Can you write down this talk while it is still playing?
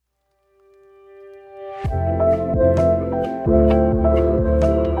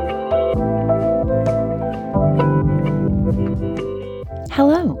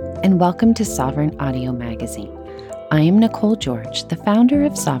Hello, and welcome to Sovereign Audio Magazine. I am Nicole George, the founder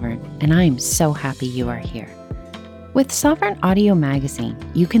of Sovereign, and I am so happy you are here. With Sovereign Audio Magazine,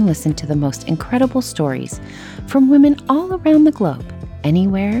 you can listen to the most incredible stories from women all around the globe,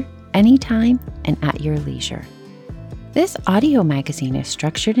 anywhere, anytime, and at your leisure. This audio magazine is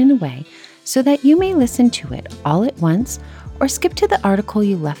structured in a way so that you may listen to it all at once or skip to the article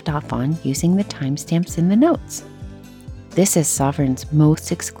you left off on using the timestamps in the notes. This is Sovereign's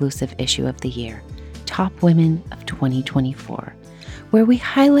most exclusive issue of the year, Top Women of 2024, where we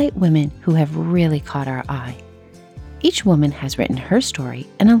highlight women who have really caught our eye. Each woman has written her story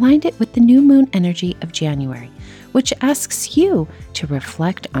and aligned it with the new moon energy of January, which asks you to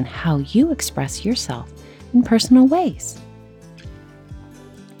reflect on how you express yourself in personal ways.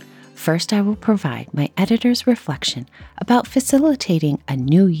 First, I will provide my editor's reflection about facilitating a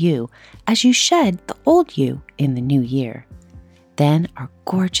new you as you shed the old you in the new year. Then, our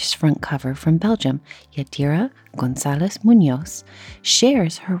gorgeous front cover from Belgium, Yadira Gonzalez Munoz,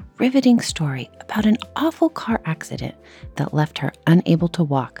 shares her riveting story about an awful car accident that left her unable to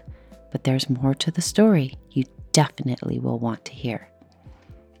walk. But there's more to the story you definitely will want to hear.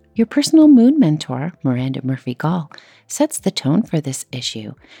 Your personal moon mentor, Miranda Murphy Gall, sets the tone for this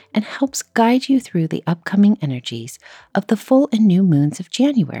issue and helps guide you through the upcoming energies of the full and new moons of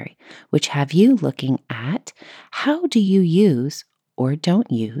January, which have you looking at how do you use or don't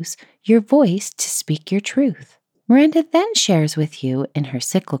use your voice to speak your truth. Miranda then shares with you in her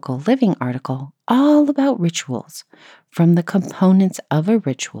Cyclical Living article all about rituals, from the components of a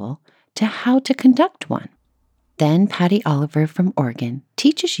ritual to how to conduct one. Then Patty Oliver from Oregon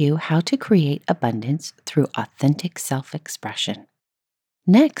teaches you how to create abundance through authentic self-expression.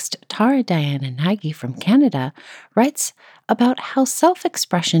 Next, Tara Diana Nagy from Canada writes about how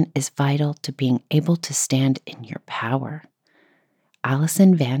self-expression is vital to being able to stand in your power.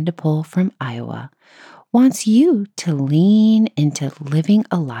 Allison Van de Poel from Iowa wants you to lean into living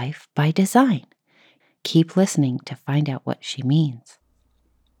a life by design. Keep listening to find out what she means.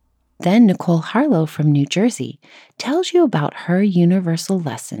 Then Nicole Harlow from New Jersey tells you about her universal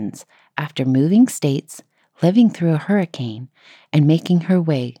lessons after moving states, living through a hurricane, and making her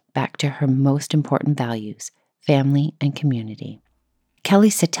way back to her most important values, family and community.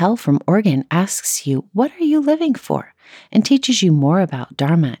 Kelly Sattel from Oregon asks you, what are you living for? And teaches you more about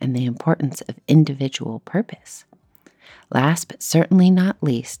Dharma and the importance of individual purpose. Last but certainly not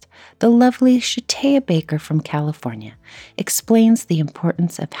least, the lovely Shatea Baker from California explains the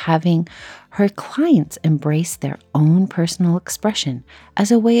importance of having her clients embrace their own personal expression as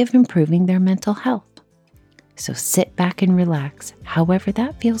a way of improving their mental health. So sit back and relax, however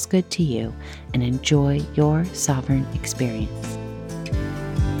that feels good to you, and enjoy your sovereign experience.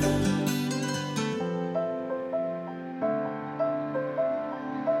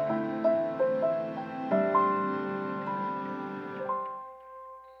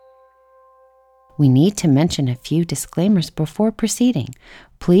 We need to mention a few disclaimers before proceeding.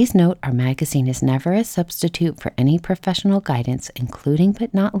 Please note our magazine is never a substitute for any professional guidance, including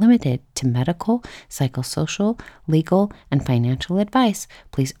but not limited to medical, psychosocial, legal, and financial advice.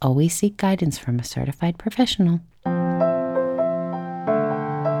 Please always seek guidance from a certified professional.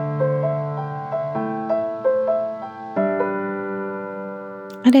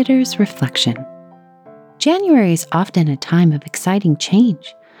 Editor's reflection. January is often a time of exciting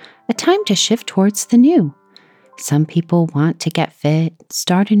change. A time to shift towards the new. Some people want to get fit,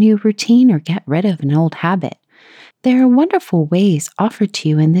 start a new routine, or get rid of an old habit. There are wonderful ways offered to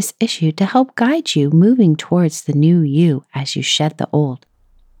you in this issue to help guide you moving towards the new you as you shed the old.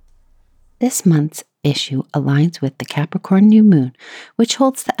 This month's issue aligns with the Capricorn new moon, which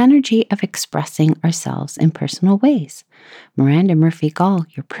holds the energy of expressing ourselves in personal ways. Miranda Murphy Gall,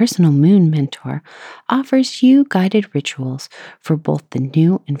 your personal moon mentor, offers you guided rituals for both the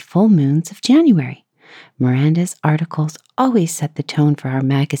new and full moons of January. Miranda's articles always set the tone for our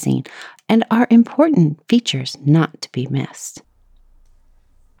magazine and are important features not to be missed.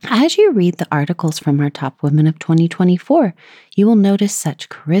 As you read the articles from our top women of 2024, you will notice such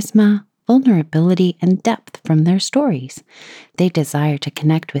charisma, vulnerability, and depth from their stories. They desire to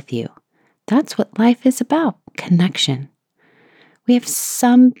connect with you. That's what life is about, connection. We have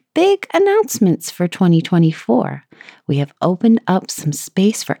some big announcements for 2024. We have opened up some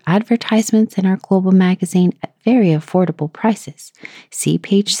space for advertisements in our global magazine at very affordable prices. See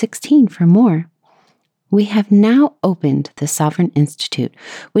page 16 for more. We have now opened the Sovereign Institute,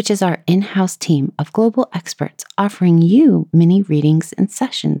 which is our in-house team of global experts offering you mini readings and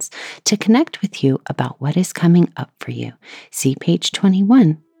sessions to connect with you about what is coming up for you. See page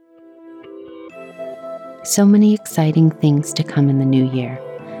 21. So many exciting things to come in the new year.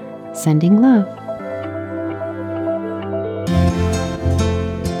 Sending love.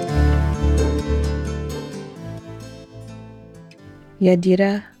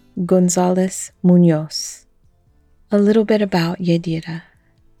 Yadira Gonzalez Munoz. A little bit about Yadira.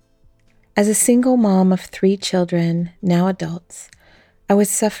 As a single mom of 3 children, now adults, I was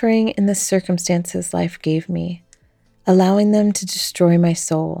suffering in the circumstances life gave me, allowing them to destroy my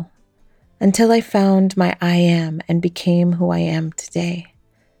soul, until I found my I am and became who I am today.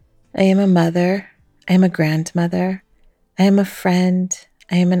 I am a mother, I am a grandmother, I am a friend,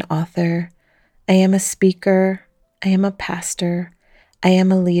 I am an author, I am a speaker, I am a pastor, I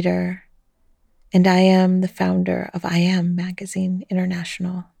am a leader, and I am the founder of I Am Magazine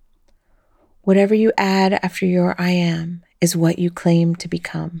International. Whatever you add after your I am is what you claim to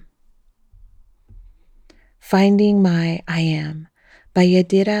become. Finding My I Am by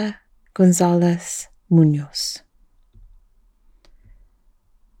Yadira Gonzalez Munoz.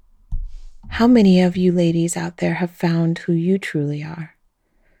 How many of you ladies out there have found who you truly are?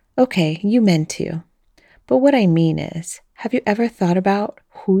 Okay, you men too. But what I mean is, have you ever thought about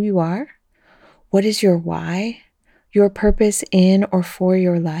who you are? What is your why? Your purpose in or for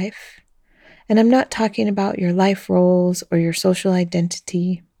your life? And I'm not talking about your life roles or your social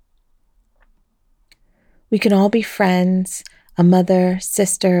identity. We can all be friends, a mother,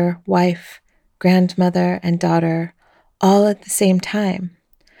 sister, wife, grandmother, and daughter, all at the same time.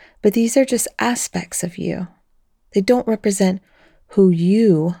 But these are just aspects of you. They don't represent who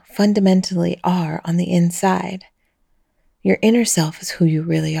you fundamentally are on the inside. Your inner self is who you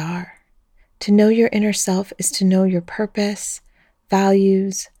really are. To know your inner self is to know your purpose,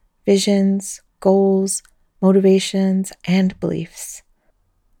 values, visions, goals, motivations, and beliefs.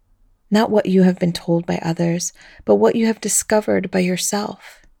 Not what you have been told by others, but what you have discovered by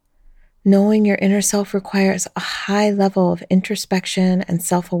yourself. Knowing your inner self requires a high level of introspection and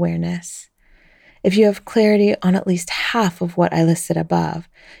self-awareness. If you have clarity on at least half of what I listed above,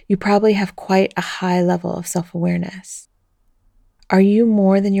 you probably have quite a high level of self-awareness. Are you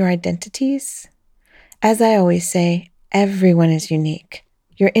more than your identities? As I always say, everyone is unique.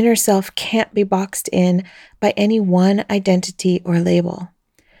 Your inner self can't be boxed in by any one identity or label.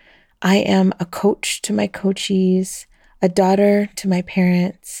 I am a coach to my coachees, a daughter to my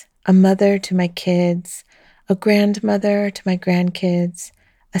parents, a mother to my kids, a grandmother to my grandkids,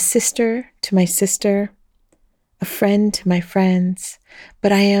 a sister to my sister, a friend to my friends,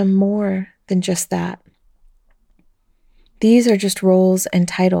 but I am more than just that. These are just roles and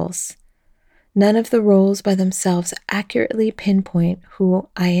titles. None of the roles by themselves accurately pinpoint who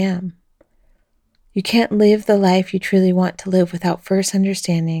I am. You can't live the life you truly want to live without first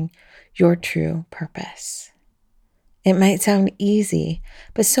understanding your true purpose. It might sound easy,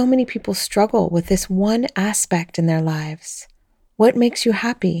 but so many people struggle with this one aspect in their lives. What makes you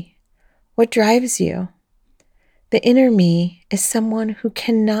happy? What drives you? The inner me is someone who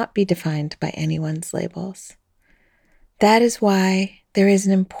cannot be defined by anyone's labels. That is why there is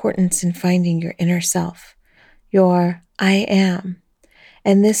an importance in finding your inner self, your I am,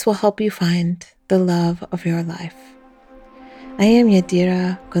 and this will help you find the love of your life. I am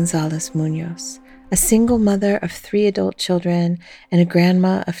Yadira Gonzalez Munoz, a single mother of 3 adult children and a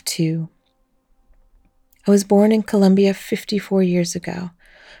grandma of 2. I was born in Colombia 54 years ago,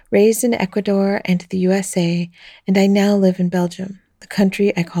 raised in Ecuador and the USA, and I now live in Belgium, the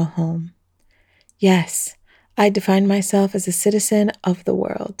country I call home. Yes, I define myself as a citizen of the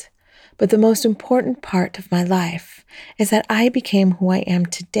world, but the most important part of my life is that I became who I am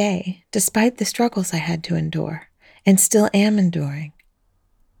today, despite the struggles I had to endure, and still am enduring.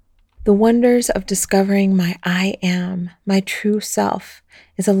 The wonders of discovering my I am, my true self,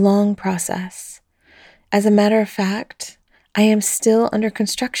 is a long process. As a matter of fact, I am still under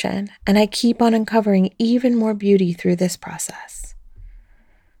construction, and I keep on uncovering even more beauty through this process.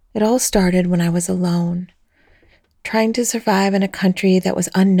 It all started when I was alone, trying to survive in a country that was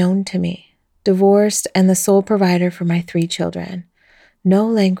unknown to me, divorced and the sole provider for my 3 children. No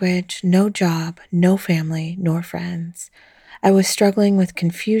language, no job, no family, nor friends. I was struggling with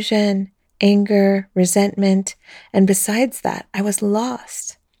confusion, anger, resentment, and besides that, I was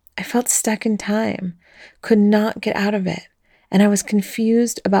lost. I felt stuck in time, could not get out of it, and I was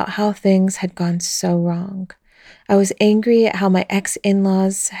confused about how things had gone so wrong. I was angry at how my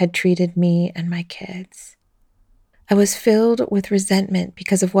ex-in-laws had treated me and my kids. I was filled with resentment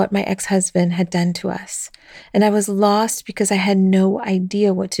because of what my ex-husband had done to us, and I was lost because I had no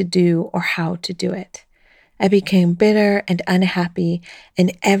idea what to do or how to do it. I became bitter and unhappy,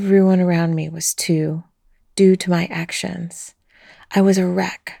 and everyone around me was too, due to my actions. I was a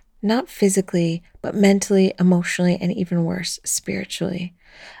wreck, not physically, but mentally, emotionally, and even worse, spiritually.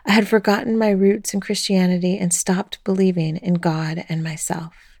 I had forgotten my roots in Christianity and stopped believing in God and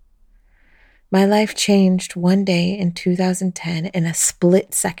myself. My life changed one day in 2010 in a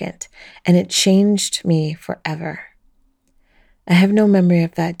split second, and it changed me forever. I have no memory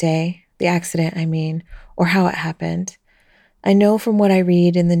of that day, the accident, or how it happened. I know from what I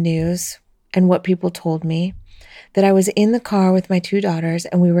read in the news and what people told me that I was in the car with my 2 daughters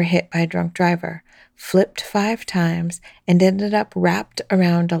and we were hit by a drunk driver, flipped 5 times, and ended up wrapped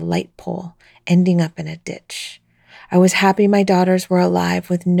around a light pole, ending up in a ditch. I was happy my daughters were alive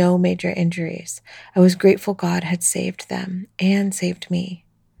with no major injuries. I was grateful God had saved them and saved me.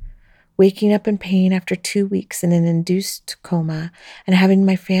 Waking up in pain after 2 weeks in an induced coma and having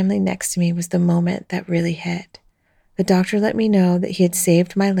my family next to me was the moment that really hit. The doctor let me know that he had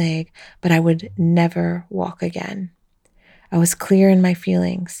saved my leg, but I would never walk again. I was clear in my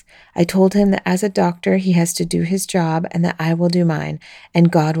feelings. I told him that as a doctor, he has to do his job and that I will do mine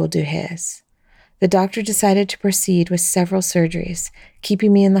and God will do his. The doctor decided to proceed with several surgeries,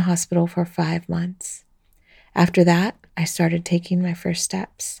 keeping me in the hospital for 5 months. After that, I started taking my first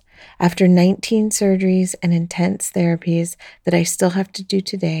steps. After 19 surgeries and intense therapies that I still have to do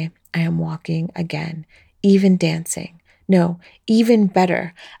today, I am walking again, even dancing. No, even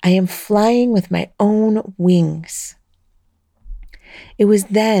better, I am flying with my own wings. It was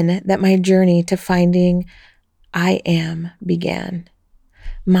then that my journey to finding I am began.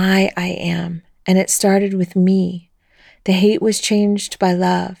 My I am. And it started with me. The hate was changed by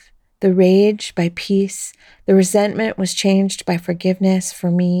love, the rage by peace, the resentment was changed by forgiveness for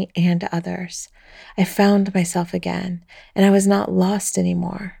me and others. I found myself again, and I was not lost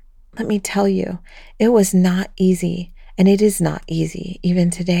anymore. Let me tell you, it was not easy, and it is not easy even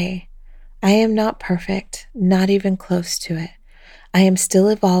today. I am not perfect, not even close to it. I am still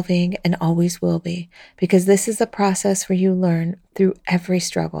evolving and always will be, because this is a process where you learn through every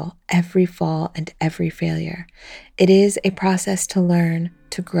struggle, every fall, and every failure. It is a process to learn,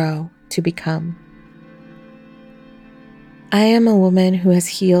 to grow, to become. I am a woman who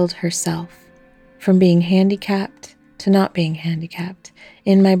has healed herself from being handicapped to not being handicapped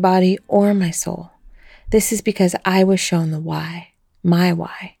in my body or my soul. This is because I was shown the why, my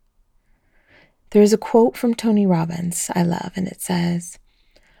why. There is a quote from Tony Robbins I love, and it says,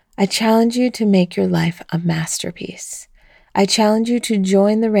 "I challenge you to make your life a masterpiece. I challenge you to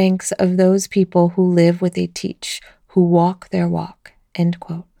join the ranks of those people who live what they teach, who walk their walk." End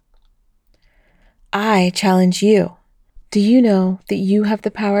quote. I challenge you. Do you know that you have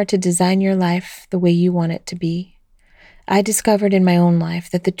the power to design your life the way you want it to be? I discovered in my own life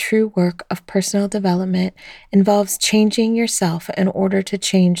that the true work of personal development involves changing yourself in order to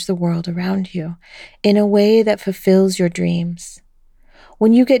change the world around you in a way that fulfills your dreams.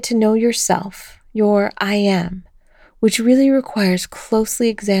 When you get to know yourself, your I am, which really requires closely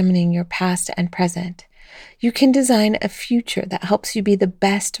examining your past and present, you can design a future that helps you be the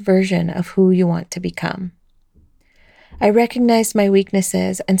best version of who you want to become. I recognized my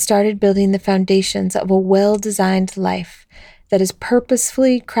weaknesses and started building the foundations of a well-designed life that is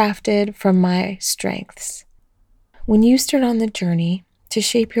purposefully crafted from my strengths. When you start on the journey to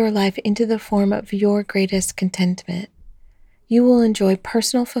shape your life into the form of your greatest contentment, you will enjoy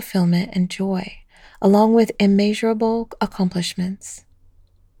personal fulfillment and joy, along with immeasurable accomplishments.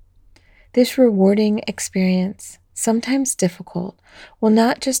 This rewarding experience, sometimes difficult, will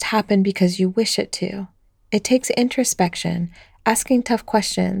not just happen because you wish it to. It takes introspection, asking tough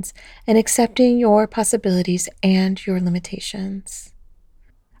questions, and accepting your possibilities and your limitations.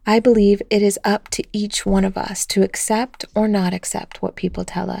 I believe it is up to each one of us to accept or not accept what people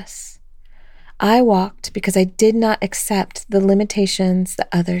tell us. I walked because I did not accept the limitations that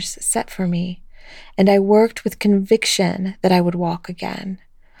others set for me, and I worked with conviction that I would walk again.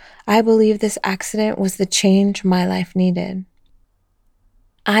 I believe this accident was the change my life needed.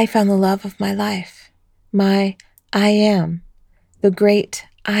 I found the love of my life. My I am, the great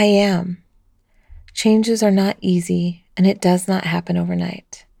I am. Changes are not easy, and it does not happen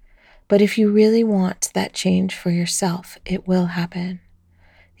overnight. But if you really want that change for yourself, it will happen.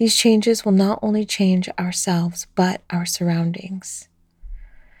 These changes will not only change ourselves, but our surroundings.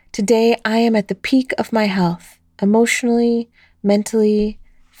 Today, I am at the peak of my health, emotionally, mentally,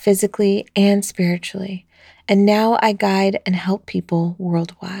 physically, and spiritually, and now I guide and help people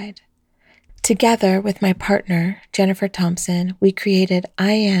worldwide. Together with my partner, Jennifer Thompson, we created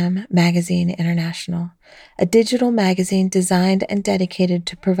I Am Magazine International, a digital magazine designed and dedicated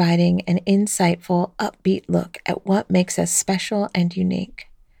to providing an insightful, upbeat look at what makes us special and unique.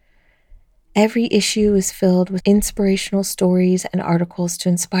 Every issue is filled with inspirational stories and articles to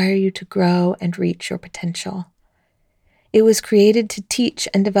inspire you to grow and reach your potential. It was created to teach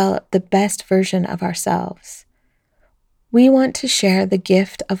and develop the best version of ourselves. We want to share the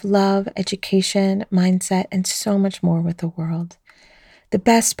gift of love, education, mindset, and so much more with the world. The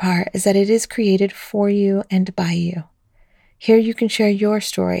best part is that it is created for you and by you. Here you can share your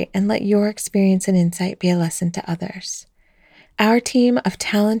story and let your experience and insight be a lesson to others. Our team of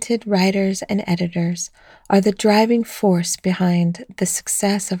talented writers and editors are the driving force behind the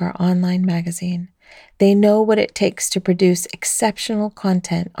success of our online magazine. They know what it takes to produce exceptional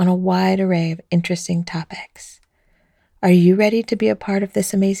content on a wide array of interesting topics. Are you ready to be a part of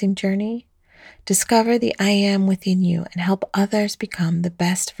this amazing journey? Discover the I Am within you and help others become the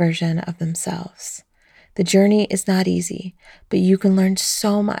best version of themselves. The journey is not easy, but you can learn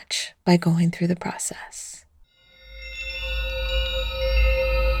so much by going through the process.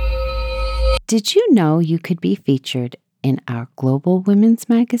 Did you know you could be featured in our Global Women's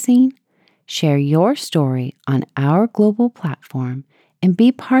Magazine? Share your story on our global platform and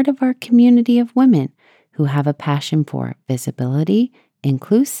be part of our community of women who have a passion for visibility,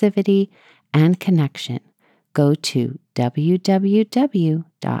 inclusivity, and connection. Go to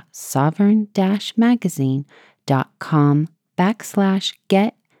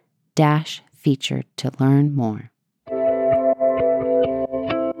www.sovereign-magazine.com/get-featured to learn more.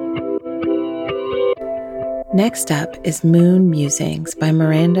 Next up is Moon Musings by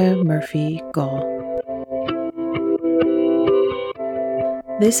Miranda Murphy Gull.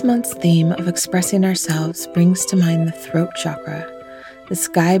 This month's theme of expressing ourselves brings to mind the throat chakra, the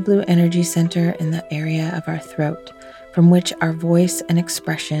sky blue energy center in the area of our throat, from which our voice and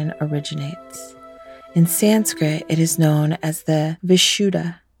expression originates. In Sanskrit, it is known as the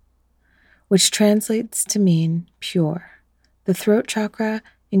Vishuddha, which translates to mean pure. The throat chakra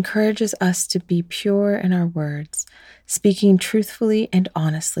encourages us to be pure in our words, speaking truthfully and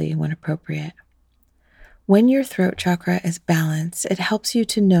honestly when appropriate. When your throat chakra is balanced, it helps you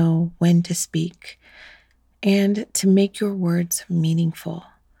to know when to speak and to make your words meaningful.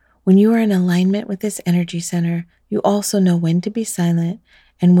 When you are in alignment with this energy center, you also know when to be silent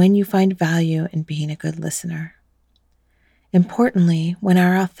and when you find value in being a good listener. Importantly, when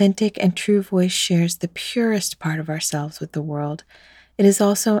our authentic and true voice shares the purest part of ourselves with the world, it is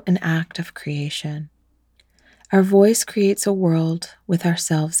also an act of creation. Our voice creates a world with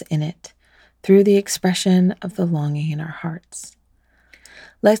ourselves in it, through the expression of the longing in our hearts.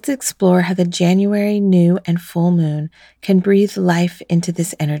 Let's explore how the January new and full moon can breathe life into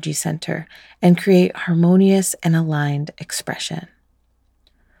this energy center and create harmonious and aligned expression.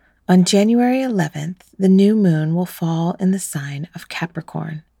 On January 11th, the new moon will fall in the sign of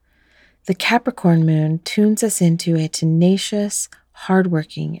Capricorn. The Capricorn moon tunes us into a tenacious,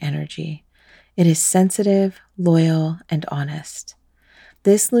 hardworking energy. It is sensitive, loyal, and honest.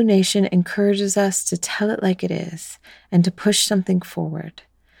 This lunation encourages us to tell it like it is and to push something forward.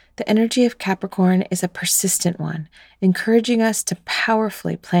 The energy of Capricorn is a persistent one, encouraging us to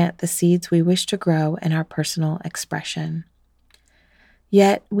powerfully plant the seeds we wish to grow in our personal expression.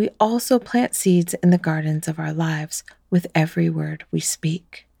 Yet, we also plant seeds in the gardens of our lives with every word we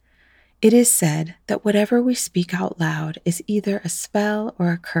speak. It is said that whatever we speak out loud is either a spell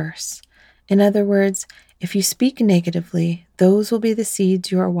or a curse. In other words, if you speak negatively, those will be the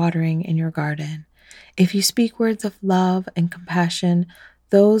seeds you are watering in your garden. If you speak words of love and compassion,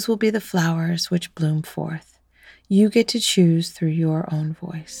 those will be the flowers which bloom forth. You get to choose through your own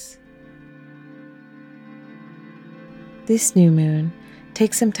voice. This new moon,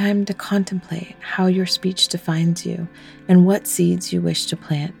 take some time to contemplate how your speech defines you and what seeds you wish to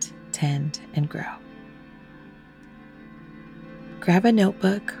plant, tend, and grow. Grab a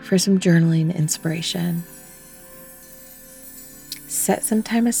notebook for some journaling inspiration. Set some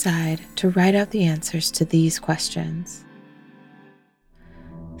time aside to write out the answers to these questions.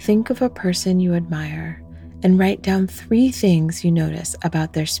 Think of a person you admire and write down 3 things you notice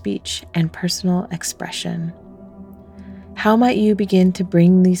about their speech and personal expression. How might you begin to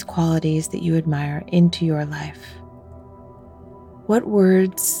bring these qualities that you admire into your life? What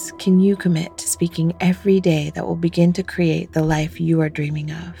words can you commit to speaking every day that will begin to create the life you are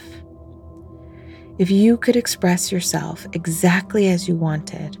dreaming of? If you could express yourself exactly as you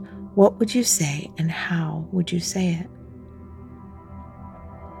wanted, what would you say and how would you say it?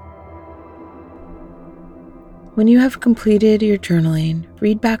 When you have completed your journaling,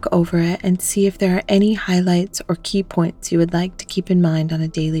 read back over it and see if there are any highlights or key points you would like to keep in mind on a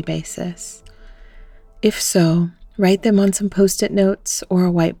daily basis. If so, write them on some post-it notes or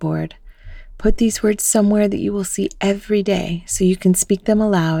a whiteboard. Put these words somewhere that you will see every day so you can speak them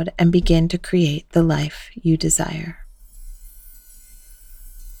aloud and begin to create the life you desire.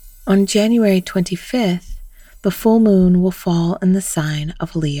 On January 25th, the full moon will fall in the sign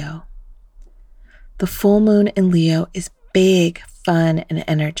of Leo. The full moon in Leo is big, fun, and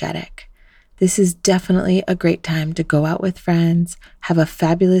energetic. This is definitely a great time to go out with friends, have a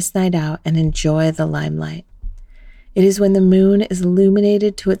fabulous night out, and enjoy the limelight. It is when the moon is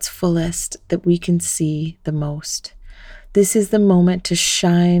illuminated to its fullest that we can see the most. This is the moment to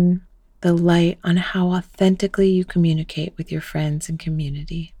shine the light on how authentically you communicate with your friends and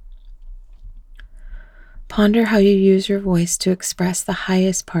community. Ponder how you use your voice to express the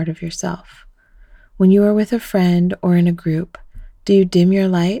highest part of yourself. When you are with a friend or in a group, do you dim your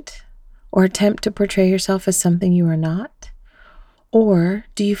light or attempt to portray yourself as something you are not? Or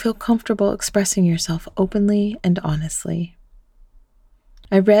do you feel comfortable expressing yourself openly and honestly?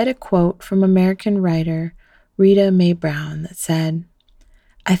 I read a quote from American writer Rita Mae Brown that said,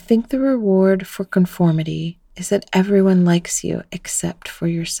 "I think the reward for conformity is that everyone likes you except for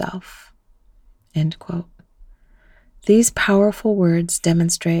yourself." End quote. These powerful words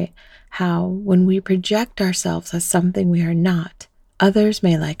demonstrate how, when we project ourselves as something we are not, others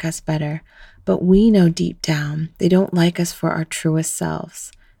may like us better, but we know deep down they don't like us for our truest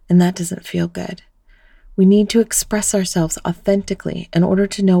selves, and that doesn't feel good. We need to express ourselves authentically in order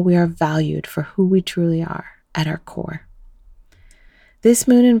to know we are valued for who we truly are at our core. This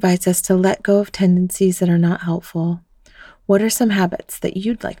moon invites us to let go of tendencies that are not helpful. What are some habits that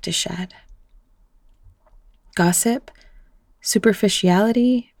you'd like to shed? Gossip,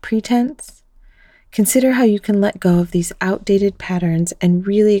 superficiality, pretense? Consider how you can let go of these outdated patterns and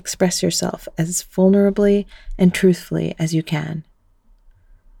really express yourself as vulnerably and truthfully as you can.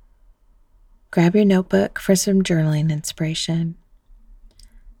 Grab your notebook for some journaling inspiration.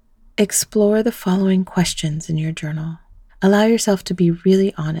 Explore the following questions in your journal. Allow yourself to be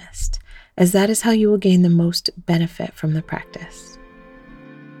really honest, as that is how you will gain the most benefit from the practice.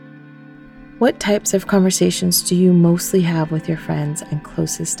 What types of conversations do you mostly have with your friends and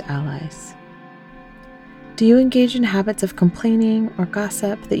closest allies? Do you engage in habits of complaining or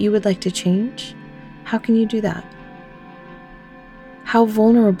gossip that you would like to change? How can you do that? How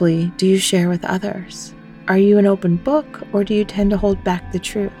vulnerably do you share with others? Are you an open book, or do you tend to hold back the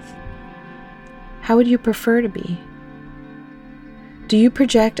truth? How would you prefer to be? Do you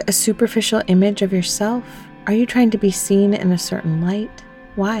project a superficial image of yourself? Are you trying to be seen in a certain light?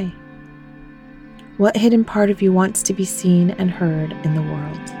 Why? What hidden part of you wants to be seen and heard in the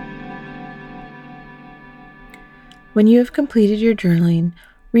world? When you have completed your journaling,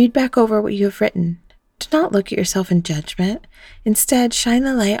 read back over what you have written. Do not look at yourself in judgment. Instead, shine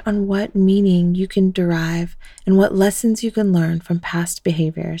the light on what meaning you can derive and what lessons you can learn from past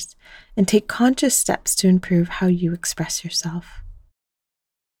behaviors, and take conscious steps to improve how you express yourself.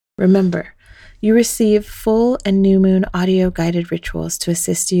 Remember, you receive full and new moon audio guided rituals to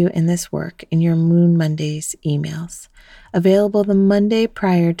assist you in this work in your Moon Mondays emails, available the Monday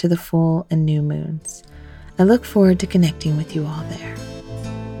prior to the full and new moons. I look forward to connecting with you all there.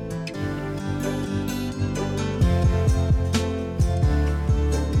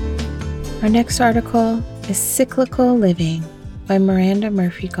 Our next article is Cyclical Living by Miranda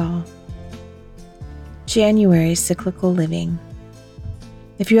Murphy Gall. January Cyclical Living.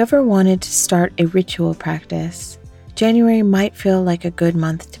 If you ever wanted to start a ritual practice, January might feel like a good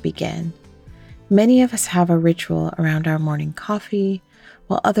month to begin. Many of us have a ritual around our morning coffee,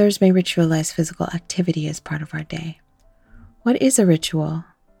 while others may ritualize physical activity as part of our day. What is a ritual?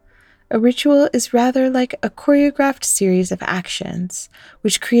 A ritual is rather like a choreographed series of actions,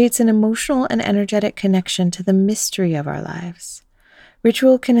 which creates an emotional and energetic connection to the mystery of our lives.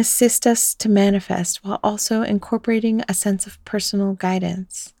 Ritual can assist us to manifest while also incorporating a sense of personal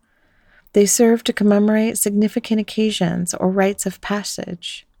guidance. They serve to commemorate significant occasions or rites of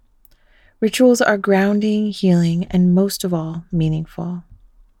passage. Rituals are grounding, healing, and most of all, meaningful.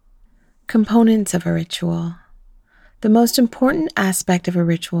 Components of a ritual. The most important aspect of a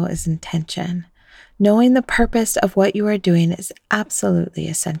ritual is intention. Knowing the purpose of what you are doing is absolutely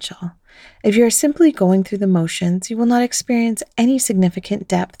essential. If you are simply going through the motions, you will not experience any significant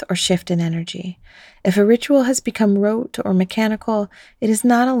depth or shift in energy. If a ritual has become rote or mechanical, it is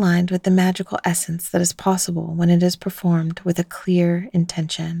not aligned with the magical essence that is possible when it is performed with a clear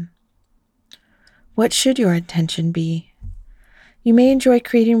intention. What should your intention be? You may enjoy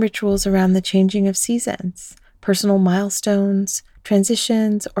creating rituals around the changing of seasons. personal milestones,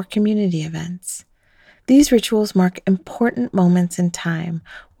 transitions, or community events. These rituals mark important moments in time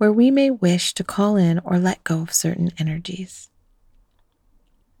where we may wish to call in or let go of certain energies.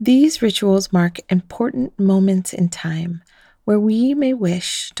 These rituals mark important moments in time where we may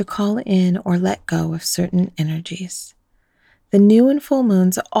wish to call in or let go of certain energies. The new and full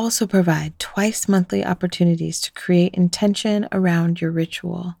moons also provide twice monthly opportunities to create intention around your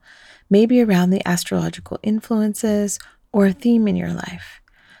ritual, maybe around the astrological influences or a theme in your life.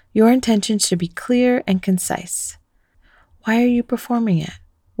 Your intention should be clear and concise. Why are you performing it?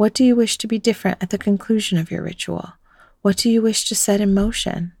 What do you wish to be different at the conclusion of your ritual? What do you wish to set in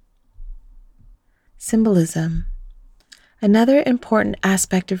motion? Symbolism. Another important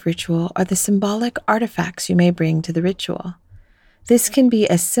aspect of ritual are the symbolic artifacts you may bring to the ritual. This can be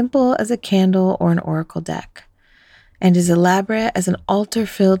as simple as a candle or an oracle deck, and as elaborate as an altar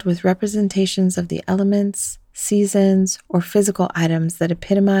filled with representations of the elements, seasons, or physical items that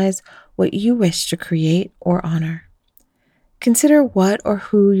epitomize what you wish to create or honor. Consider what or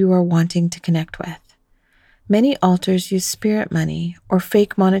who you are wanting to connect with. Many altars use spirit money or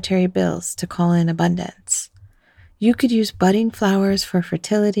fake monetary bills to call in abundance. You could use budding flowers for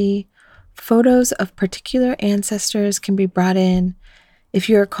fertility. Photos of particular ancestors can be brought in if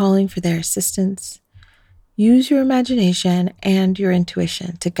you are calling for their assistance. Use your imagination and your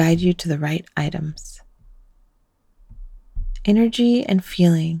intuition to guide you to the right items. Energy and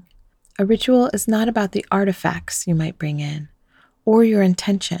feeling. A ritual is not about the artifacts you might bring in or your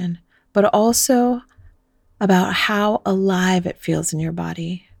intention, but also about how alive it feels in your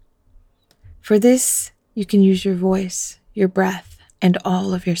body. For this, you can use your voice, your breath, and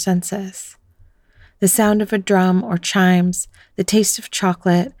all of your senses. The sound of a drum or chimes, the taste of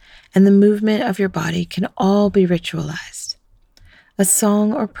chocolate, and the movement of your body can all be ritualized. A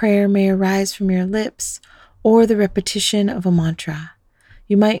song or prayer may arise from your lips or the repetition of a mantra.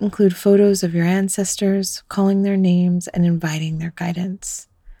 You might include photos of your ancestors, calling their names and inviting their guidance.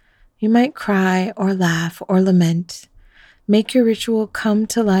 You might cry or laugh or lament. Make your ritual come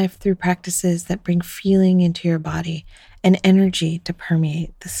to life through practices that bring feeling into your body and energy to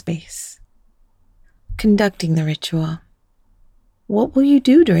permeate the space. Conducting the ritual. What will you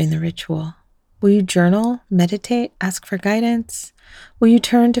do during the ritual? Will you journal, meditate, ask for guidance? Will you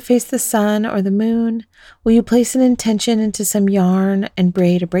turn to face the sun or the moon? Will you place an intention into some yarn and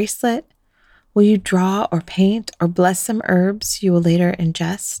braid a bracelet? Will you draw or paint or bless some herbs you will later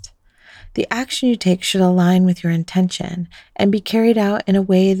ingest? The action you take should align with your intention and be carried out in a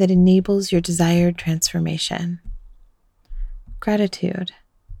way that enables your desired transformation. Gratitude.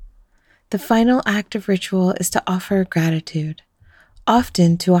 The final act of ritual is to offer gratitude,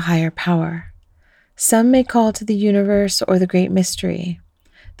 often to a higher power. Some may call to the universe or the great mystery,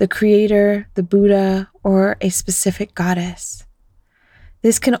 the creator, the Buddha, or a specific goddess.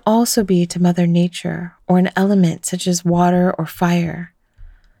 This can also be to Mother Nature or an element such as water or fire.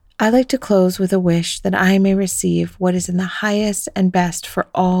 I like to close with a wish that I may receive what is in the highest and best for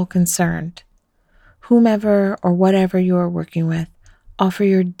all concerned. Whomever or whatever you are working with, offer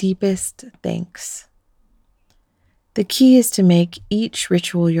your deepest thanks. The key is to make each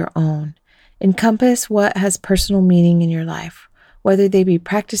ritual your own. Encompass what has personal meaning in your life, whether they be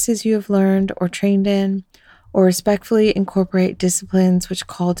practices you have learned or trained in, or respectfully incorporate disciplines which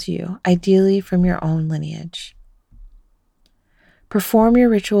call to you, ideally from your own lineage. Perform your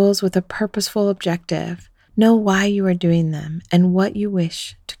rituals with a purposeful objective. Know why you are doing them and what you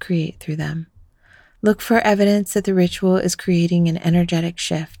wish to create through them. Look for evidence that the ritual is creating an energetic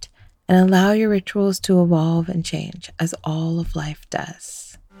shift, and allow your rituals to evolve and change as all of life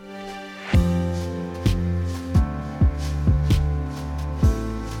does.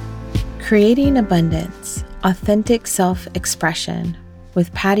 Creating Abundance, Authentic Self-Expression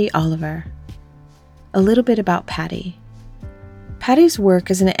with Patty Oliver. A little bit about Patty. Patty's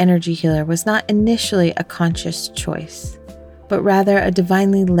work as an energy healer was not initially a conscious choice, but rather a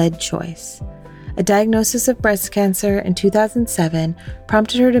divinely led choice. A diagnosis of breast cancer in 2007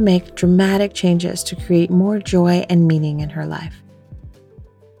 prompted her to make dramatic changes to create more joy and meaning in her life.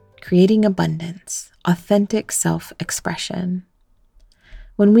 Creating Abundance, Authentic Self-Expression.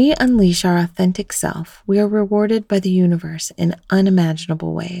 When we unleash our authentic self, we are rewarded by the universe in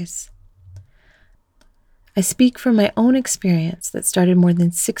unimaginable ways. I speak from my own experience that started more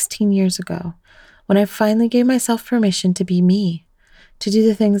than 16 years ago, when I finally gave myself permission to be me, to do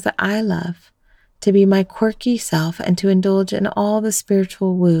the things that I love, to be my quirky self, and to indulge in all the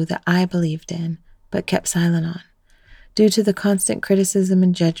spiritual woo that I believed in, but kept silent on, due to the constant criticism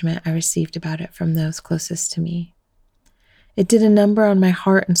and judgment I received about it from those closest to me. It did a number on my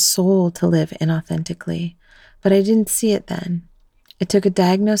heart and soul to live inauthentically, But I didn't see it then. It took a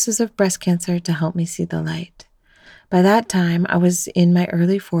diagnosis of breast cancer to help me see the light. By that time, I was in my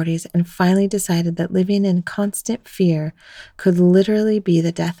early 40s and finally decided that living in constant fear could literally be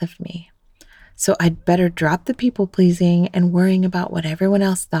the death of me. So I'd better drop the people pleasing and worrying about what everyone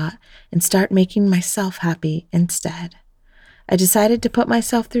else thought and start making myself happy instead. I decided to put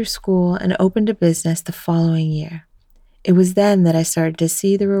myself through school and opened a business the following year. It was then that I started to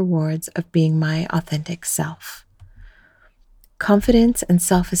see the rewards of being my authentic self. Confidence and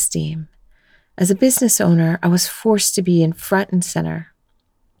self-esteem. As a business owner, I was forced to be in front and center.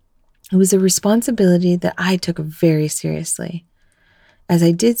 It was a responsibility that I took very seriously. As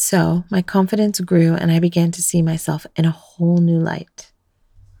I did so, my confidence grew and I began to see myself in a whole new light.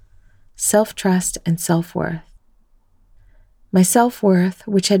 Self-trust and self-worth. My self-worth,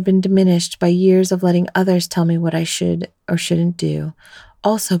 which had been diminished by years of letting others tell me what I should or shouldn't do,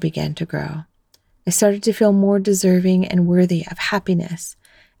 also began to grow. I started to feel more deserving and worthy of happiness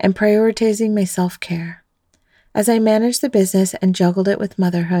and prioritizing my self-care. As I managed the business and juggled it with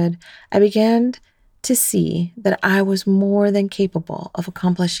motherhood, I began to see that I was more than capable of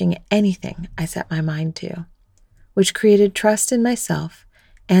accomplishing anything I set my mind to, which created trust in myself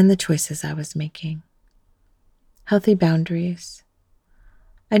and the choices I was making. Healthy boundaries.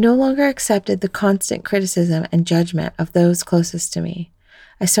 I no longer accepted the constant criticism and judgment of those closest to me.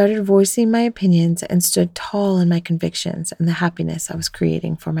 I started voicing my opinions and stood tall in my convictions and the happiness I was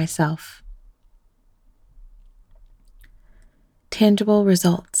creating for myself. Tangible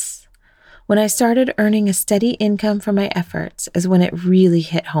results. When I started earning a steady income from my efforts is when it really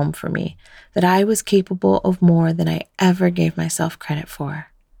hit home for me that I was capable of more than I ever gave myself credit for.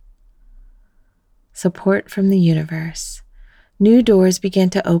 Support from the universe. New doors began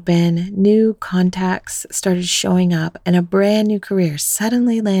to open, new contacts started showing up, and a brand new career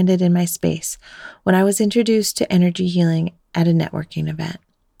suddenly landed in my space when I was introduced to energy healing at a networking event,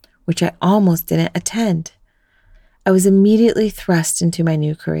 which I almost didn't attend. I was immediately thrust into my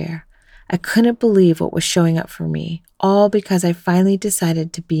new career. I couldn't believe what was showing up for me, all because I finally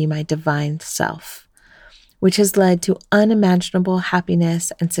decided to be my divine self, which has led to unimaginable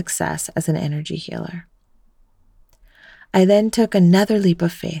happiness and success as an energy healer. I then took another leap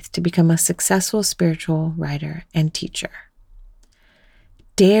of faith to become a successful spiritual writer and teacher.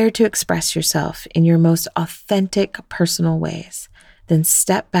 Dare to express yourself in your most authentic personal ways, then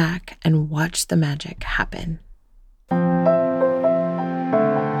step back and watch the magic happen.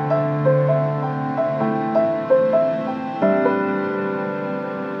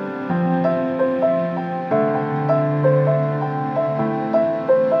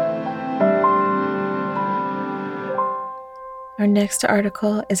 Our next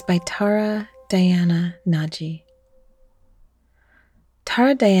article is by Tara Diana Nagy.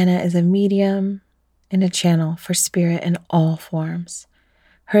 Tara Diana is a medium and a channel for spirit in all forms.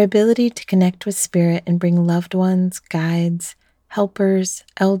 Her ability to connect with spirit and bring loved ones, guides, helpers,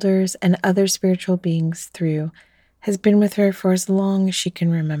 elders, and other spiritual beings through has been with her for as long as she can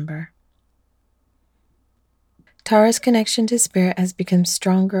remember. Tara's connection to spirit has become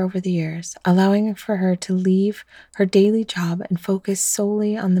stronger over the years, allowing for her to leave her daily job and focus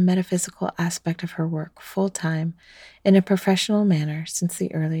solely on the metaphysical aspect of her work full-time in a professional manner since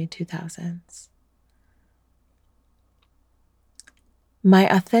the early 2000s. My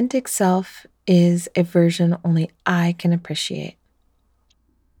authentic self is a version only I can appreciate.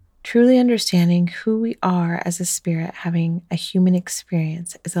 Truly understanding who we are as a spirit having a human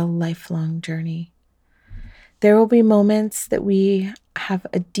experience is a lifelong journey. There will be moments that we have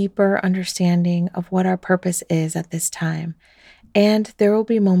a deeper understanding of what our purpose is at this time, and there will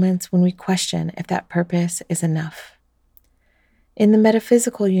be moments when we question if that purpose is enough. In the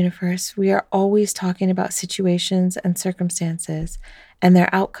metaphysical universe, we are always talking about situations and circumstances and their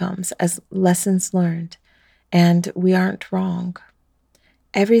outcomes as lessons learned, and we aren't wrong.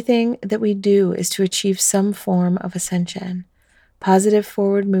 Everything that we do is to achieve some form of ascension. Positive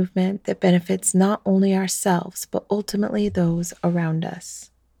forward movement that benefits not only ourselves, but ultimately those around us.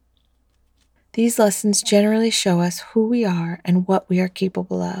 These lessons generally show us who we are and what we are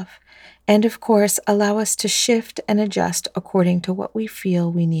capable of, and of course, allow us to shift and adjust according to what we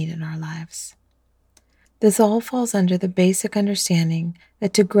feel we need in our lives. This all falls under the basic understanding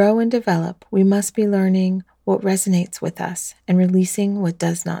that to grow and develop, we must be learning what resonates with us and releasing what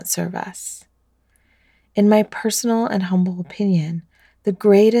does not serve us. In my personal and humble opinion, the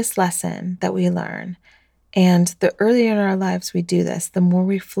greatest lesson that we learn, and the earlier in our lives we do this, the more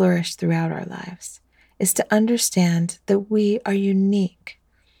we flourish throughout our lives, is to understand that we are unique,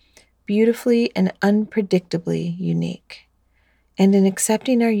 beautifully and unpredictably unique. And in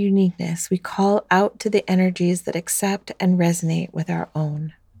accepting our uniqueness, we call out to the energies that accept and resonate with our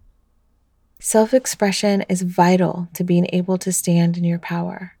own. Self-expression is vital to being able to stand in your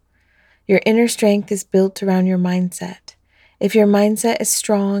power. Your inner strength is built around your mindset. If your mindset is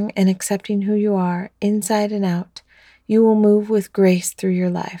strong and accepting who you are, inside and out, you will move with grace through your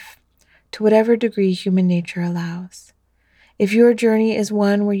life, to whatever degree human nature allows. If your journey is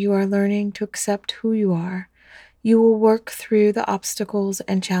one where you are learning to accept who you are, you will work through the obstacles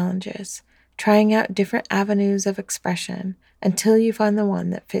and challenges, trying out different avenues of expression until you find the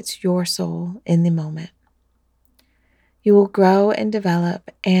one that fits your soul in the moment. You will grow and develop,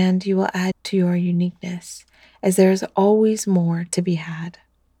 and you will add to your uniqueness, as there is always more to be had.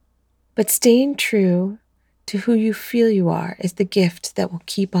 But staying true to who you feel you are is the gift that will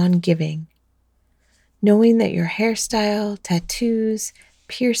keep on giving. Knowing that your hairstyle, tattoos,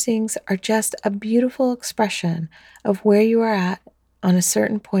 piercings are just a beautiful expression of where you are at on a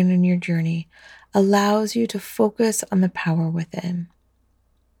certain point in your journey allows you to focus on the power within.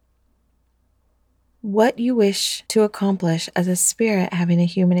 What you wish to accomplish as a spirit having a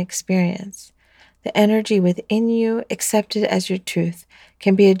human experience, the energy within you accepted as your truth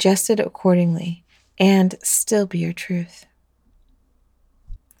can be adjusted accordingly and still be your truth.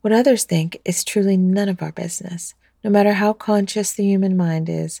 What others think is truly none of our business, no matter how conscious the human mind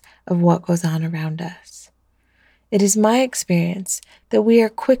is of what goes on around us. It is my experience that we are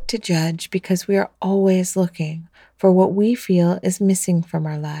quick to judge because we are always looking for what we feel is missing from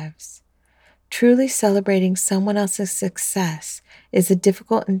our lives. Truly celebrating someone else's success is a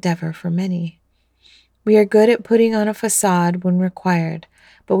difficult endeavor for many. We are good at putting on a facade when required,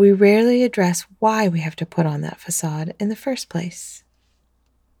 but we rarely address why we have to put on that facade in the first place.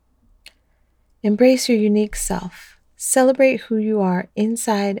 Embrace your unique self. Celebrate who you are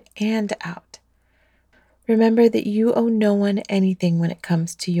inside and out. Remember that you owe no one anything when it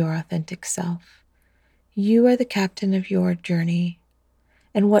comes to your authentic self. You are the captain of your journey,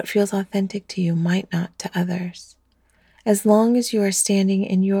 and what feels authentic to you might not to others. As long as you are standing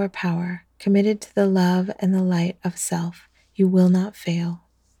in your power, committed to the love and the light of self, you will not fail.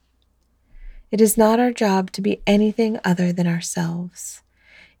 It is not our job to be anything other than ourselves.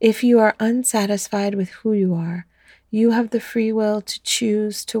 If you are unsatisfied with who you are, you have the free will to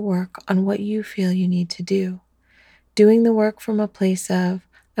choose to work on what you feel you need to do. Doing the work from a place of,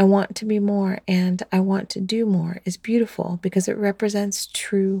 I want to be more and I want to do more is beautiful because it represents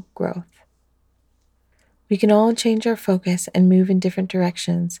true growth. We can all change our focus and move in different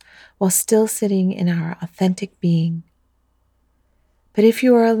directions while still sitting in our authentic being. But if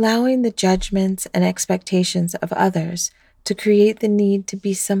you are allowing the judgments and expectations of others to create the need to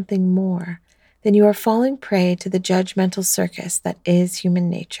be something more, then you are falling prey to the judgmental circus that is human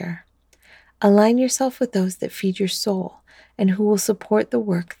nature. Align yourself with those that feed your soul and who will support the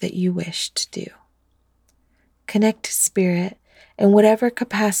work that you wish to do. Connect to spirit in whatever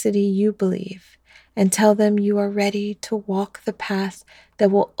capacity you believe and tell them you are ready to walk the path that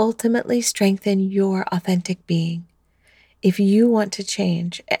will ultimately strengthen your authentic being. If you want to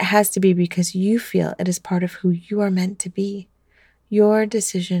change, it has to be because you feel it is part of who you are meant to be. Your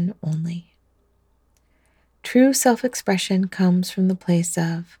decision only. True self-expression comes from the place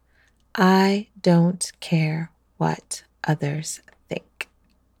of, I don't care what others think.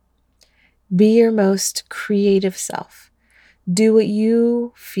 Be your most creative self. Do what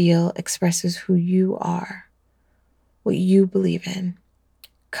you feel expresses who you are, what you believe in.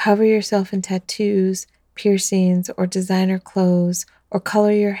 Cover yourself in tattoos, piercings, or designer clothes, or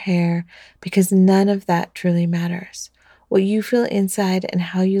color your hair, because none of that truly matters. What you feel inside and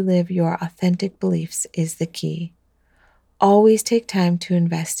how you live your authentic beliefs is the key. Always take time to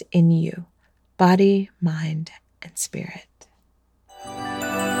invest in you, body, mind, and spirit.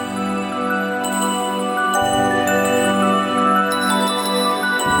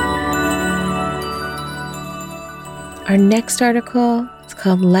 Our next article is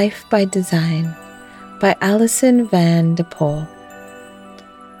called Life by Design by Alison Van de Pol.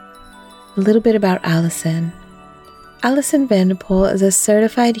 A little bit about Alison. Alison Van de Pol is a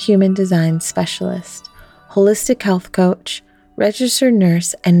certified human design specialist, holistic health coach, registered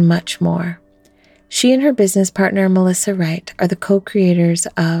nurse, and much more. She and her business partner, Melissa Wright, are the co-creators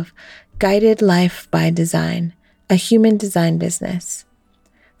of Guided Life by Design, a human design business.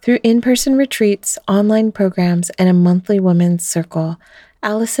 Through in-person retreats, online programs, and a monthly women's circle,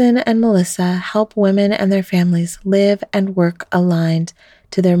 Alison and Melissa help women and their families live and work aligned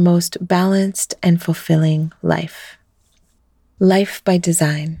to their most balanced and fulfilling life. Life by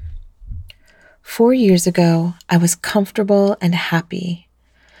Design. 4 years ago, I was comfortable and happy.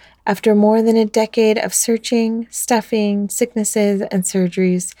 After more than a decade of searching, stuffing, sicknesses, and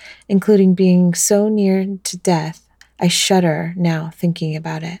surgeries, including being so near to death, I shudder now thinking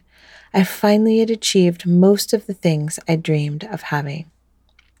about it. I finally had achieved most of the things I dreamed of having.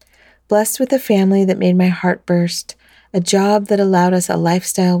 Blessed with a family that made my heart burst, a job that allowed us a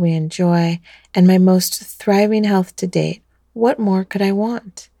lifestyle we enjoy, and my most thriving health to date, what more could I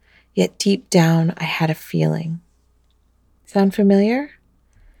want? Yet deep down, I had a feeling. Sound familiar?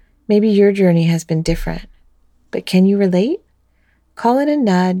 Maybe your journey has been different, but can you relate? Call it a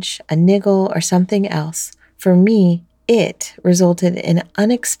nudge, a niggle, or something else. For me, it resulted in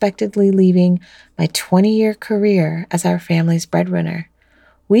unexpectedly leaving my 20-year career as our family's breadwinner.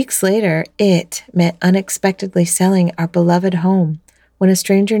 Weeks later, it meant unexpectedly selling our beloved home when a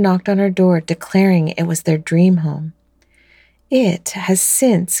stranger knocked on our door declaring it was their dream home. It has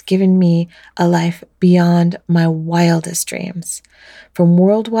since given me a life beyond my wildest dreams. From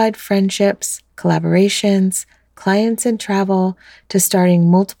worldwide friendships, collaborations, clients and travel, to starting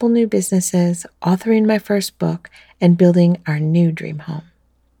multiple new businesses, authoring my first book, and building our new dream home.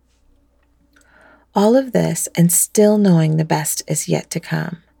 All of this and still knowing the best is yet to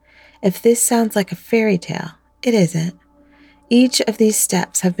come. If this sounds like a fairy tale, it isn't. Each of these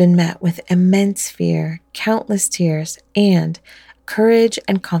steps have been met with immense fear, countless tears, and courage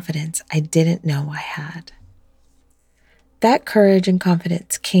and confidence I didn't know I had. That courage and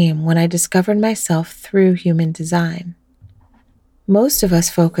confidence came when I discovered myself through human design. Most of us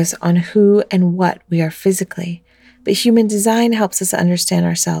focus on who and what we are physically, but human design helps us understand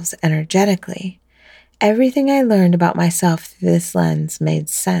ourselves energetically. Everything I learned about myself through this lens made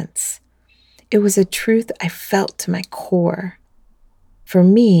sense. It was a truth I felt to my core. For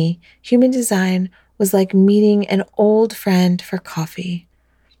me, human design was like meeting an old friend for coffee.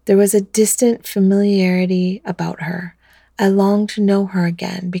 There was a distant familiarity about her. I longed to know her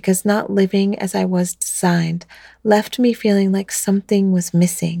again because not living as I was designed left me feeling like something was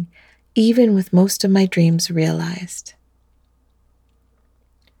missing, even with most of my dreams realized.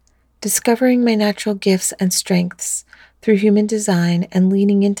 Discovering my natural gifts and strengths through human design and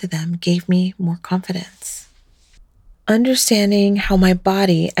leaning into them gave me more confidence. Understanding how my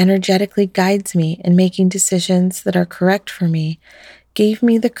body energetically guides me in making decisions that are correct for me gave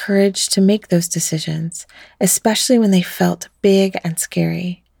me the courage to make those decisions, especially when they felt big and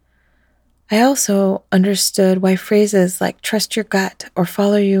scary. I also understood why phrases like trust your gut or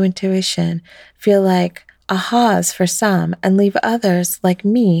follow your intuition feel like ahas for some and leave others like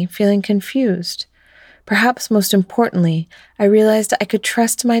me feeling confused. Perhaps most importantly, I realized I could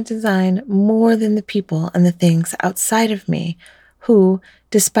trust my design more than the people and the things outside of me who,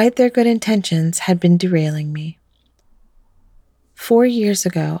 despite their good intentions, had been derailing me. 4 years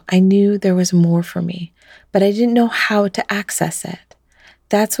ago, I knew there was more for me, but I didn't know how to access it.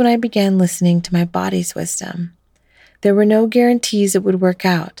 That's when I began listening to my body's wisdom. There were no guarantees it would work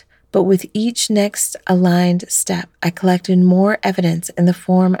out, but with each next aligned step, I collected more evidence in the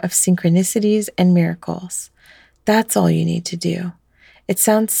form of synchronicities and miracles. That's all you need to do. It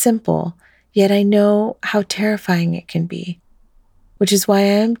sounds simple, yet I know how terrifying it can be, which is why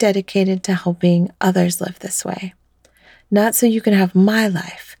I am dedicated to helping others live this way. Not so you can have my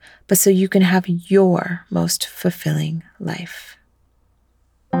life, but so you can have your most fulfilling life.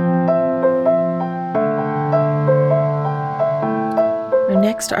 Our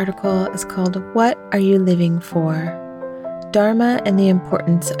next article is called What Are You Living For? Dharma and the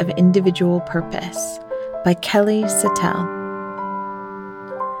Importance of Individual Purpose by Kelly Sattel.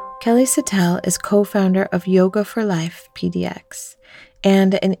 Kelly Sattel is co-founder of Yoga for Life PDX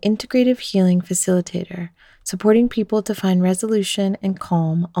and an integrative healing facilitator, supporting people to find resolution and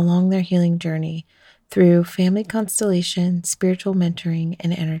calm along their healing journey through family constellation, spiritual mentoring,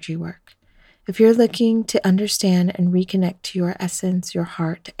 and energy work. If you're looking to understand and reconnect to your essence, your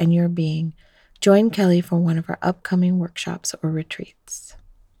heart, and your being, join Kelly for one of our upcoming workshops or retreats.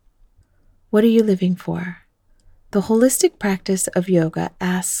 What are you living for? The holistic practice of yoga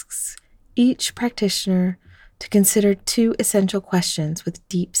asks each practitioner to consider 2 essential questions with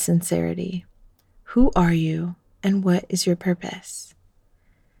deep sincerity. Who are you, and what is your purpose?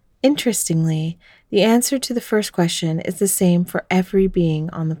 Interestingly, the answer to the first question is the same for every being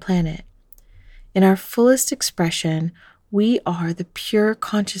on the planet. In our fullest expression, we are the pure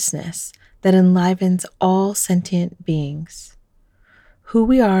consciousness that enlivens all sentient beings. Who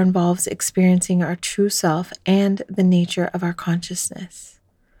we are involves experiencing our true self and the nature of our consciousness.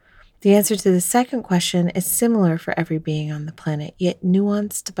 The answer to the second question is similar for every being on the planet, yet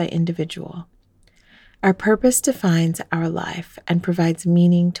nuanced by individual. Our purpose defines our life and provides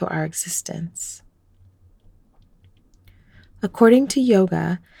meaning to our existence. According to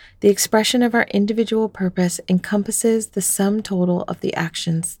yoga, the expression of our individual purpose encompasses the sum total of the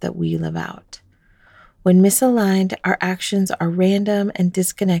actions that we live out. When misaligned, our actions are random and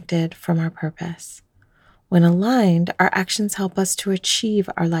disconnected from our purpose. When aligned, our actions help us to achieve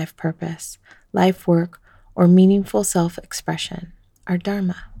our life purpose, life work, or meaningful self-expression, our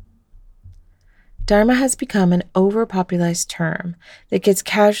dharma. Dharma has become an overpopularized term that gets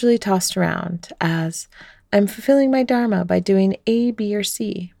casually tossed around as, I'm fulfilling my dharma by doing A, B, or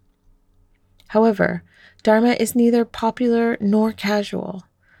C. However, dharma is neither popular nor casual.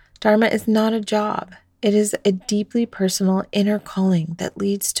 Dharma is not a job. It is a deeply personal inner calling that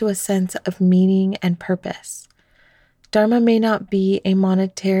leads to a sense of meaning and purpose. Dharma may not be a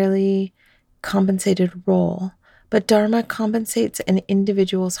monetarily compensated role, but dharma compensates an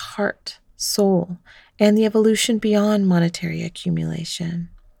individual's heart, soul, and the evolution beyond monetary accumulation.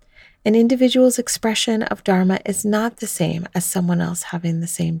 An individual's expression of dharma is not the same as someone else having the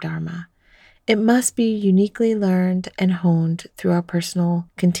same dharma. It must be uniquely learned and honed through our personal,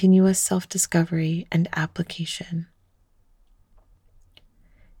 continuous self-discovery and application.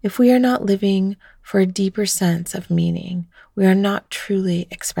 If we are not living for a deeper sense of meaning, we are not truly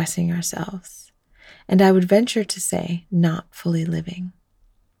expressing ourselves, and I would venture to say, not fully living.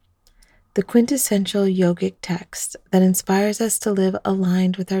 The quintessential yogic text that inspires us to live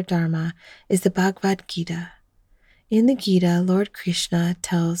aligned with our dharma is the Bhagavad Gita. In the Gita, Lord Krishna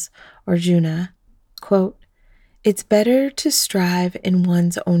tells Arjuna, quote, "It's better to strive in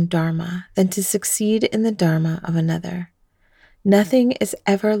one's own dharma than to succeed in the dharma of another. Nothing is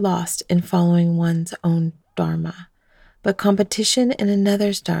ever lost in following one's own dharma, but competition in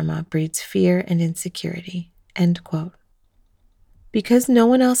another's dharma breeds fear and insecurity." End quote. Because no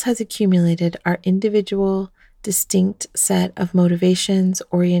one else has accumulated our individual, distinct set of motivations,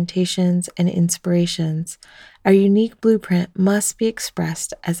 orientations, and inspirations, our unique blueprint must be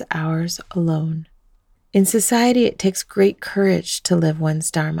expressed as ours alone. In society, it takes great courage to live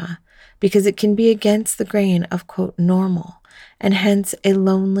one's dharma because it can be against the grain of, quote, normal, and hence a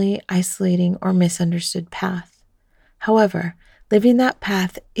lonely, isolating, or misunderstood path. However, living that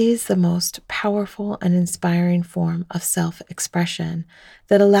path is the most powerful and inspiring form of self-expression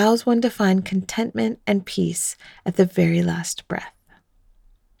that allows one to find contentment and peace at the very last breath.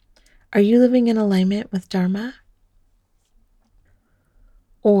 Are you living in alignment with Dharma?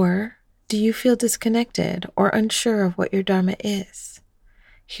 Or do you feel disconnected or unsure of what your Dharma is?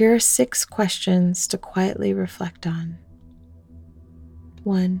 Here are 6 questions to quietly reflect on.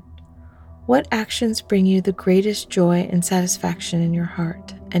 1. What actions bring you the greatest joy and satisfaction in your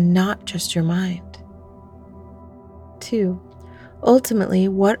heart, and not just your mind? 2. Ultimately,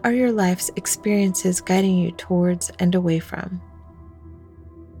 what are your life's experiences guiding you towards and away from?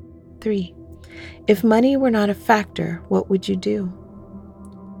 3. If money were not a factor, what would you do?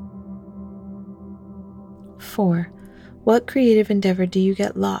 4. What creative endeavor do you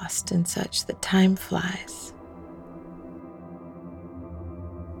get lost in such that time flies?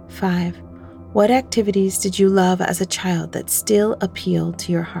 5. What activities did you love as a child that still appeal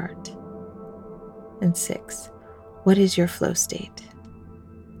to your heart? And 6. What is your flow state?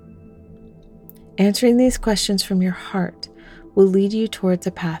 Answering these questions from your heart will lead you towards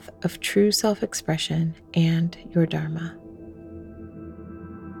a path of true self-expression and your Dharma.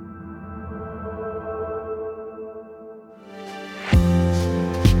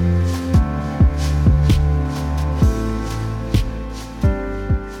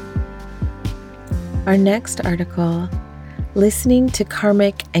 Our next article, Listening to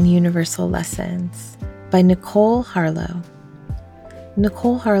Karmic and Universal Lessons by Nicole Harlow.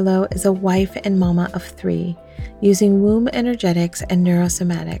 Nicole Harlow is a wife and mama of 3, using womb energetics and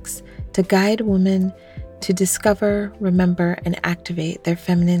neurosomatics to guide women to discover, remember, and activate their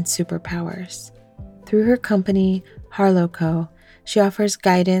feminine superpowers. Through her company, Harlow Co., she offers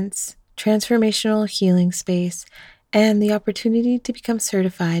guidance, transformational healing space, and the opportunity to become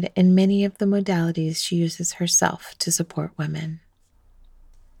certified in many of the modalities she uses herself to support women.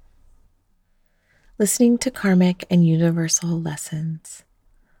 Listening to Karmic and Universal Lessons.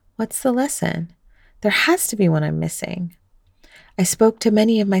 What's the lesson? There has to be one I'm missing. I spoke to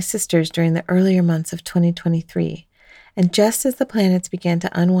many of my sisters during the earlier months of 2023, and just as the planets began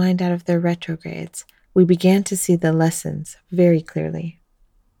to unwind out of their retrogrades, we began to see the lessons very clearly.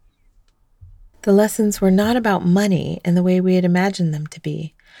 The lessons were not about money in the way we had imagined them to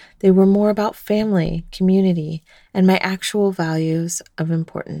be. They were more about family, community, and my actual values of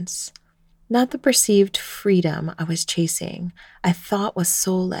importance. Not the perceived freedom I was chasing, I thought was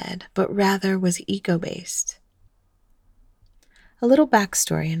soul-led, but rather was ego-based. A little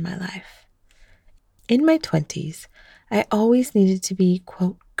backstory in my life. In my 20s, I always needed to be,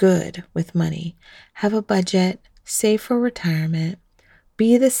 quote, good with money, have a budget, save for retirement,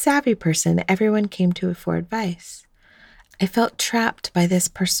 be the savvy person everyone came to for advice. I felt trapped by this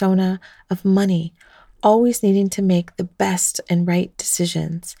persona of money, always needing to make the best and right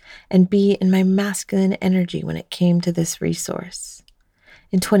decisions and be in my masculine energy when it came to this resource.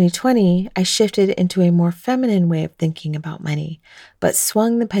 In 2020, I shifted into a more feminine way of thinking about money, but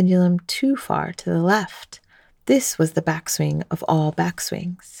swung the pendulum too far to the left. This was the backswing of all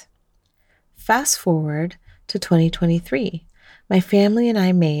backswings. Fast forward to 2023. My family and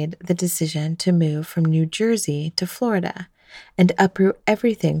I made the decision to move from New Jersey to Florida and uproot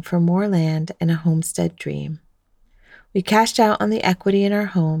everything for more land and a homestead dream. We cashed out on the equity in our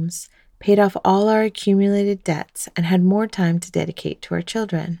homes, paid off all our accumulated debts, and had more time to dedicate to our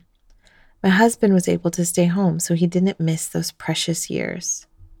children. My husband was able to stay home so he didn't miss those precious years.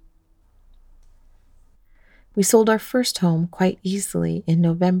 We sold our first home quite easily in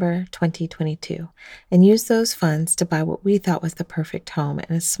November 2022 and used those funds to buy what we thought was the perfect home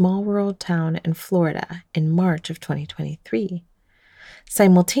in a small rural town in Florida in March of 2023.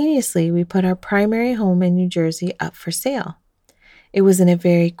 Simultaneously, we put our primary home in New Jersey up for sale. It was in a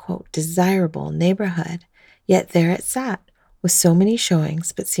very, quote, desirable neighborhood, yet there it sat with so many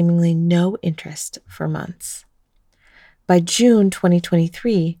showings but seemingly no interest for months. By June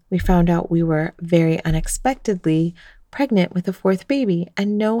 2023, we found out we were very unexpectedly pregnant with a fourth baby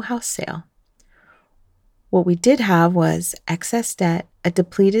and no house sale. What we did have was excess debt, a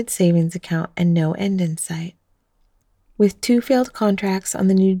depleted savings account, and no end in sight. With 2 failed contracts on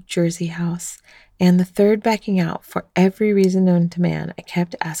the New Jersey house and the third backing out for every reason known to man, I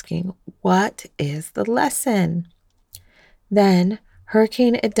kept asking, what is the lesson? Then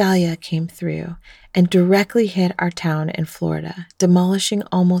Hurricane Idalia came through and directly hit our town in Florida, demolishing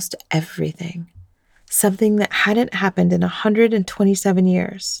almost everything, something that hadn't happened in 127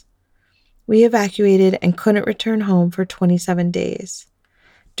 years. We evacuated and couldn't return home for 27 days.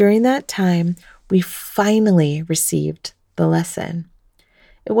 During that time, we finally received the lesson.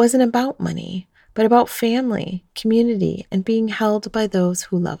 It wasn't about money, but about family, community, and being held by those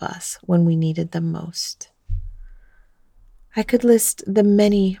who love us when we needed them most. I could list the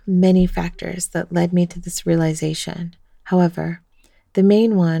many, many factors that led me to this realization. However, the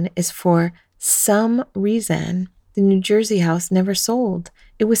main one is for some reason, the New Jersey house never sold.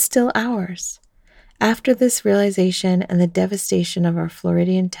 It was still ours. After this realization and the devastation of our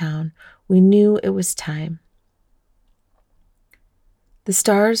Floridian town, we knew it was time. The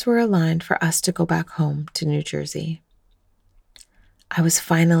stars were aligned for us to go back home to New Jersey. I was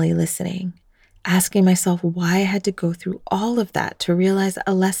finally listening, asking myself why I had to go through all of that to realize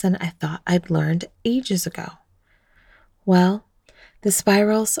a lesson I thought I'd learned ages ago. Well, the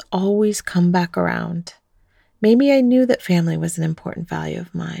spirals always come back around. Maybe I knew that family was an important value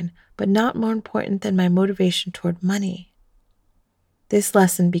of mine, but not more important than my motivation toward money. This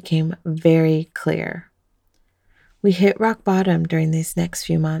lesson became very clear. We hit rock bottom during these next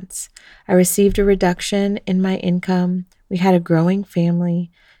few months. I received a reduction in my income. We had a growing family,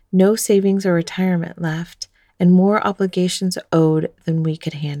 no savings or retirement left, and more obligations owed than we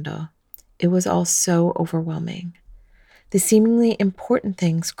could handle. It was all so overwhelming. The seemingly important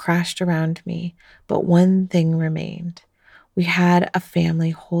things crashed around me, but one thing remained. We had a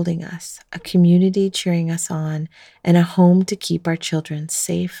family holding us, a community cheering us on, and a home to keep our children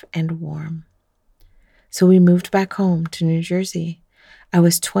safe and warm. So we moved back home to New Jersey. I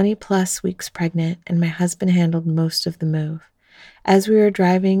was 20 plus weeks pregnant, and my husband handled most of the move. As we were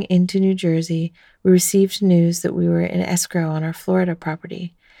driving into New Jersey, we received news that we were in escrow on our Florida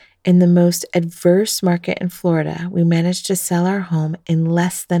property. In the most adverse market in Florida, we managed to sell our home in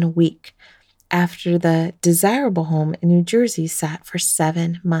less than a week, after the desirable home in New Jersey sat for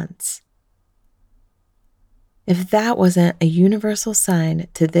 7 months. If that wasn't a universal sign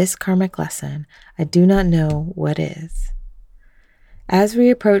to this karmic lesson, I do not know what is. As we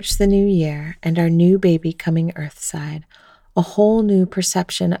approach the new year and our new baby coming earthside, a whole new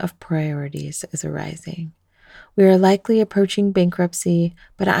perception of priorities is arising. We are likely approaching bankruptcy,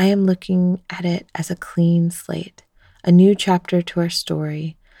 but I am looking at it as a clean slate, a new chapter to our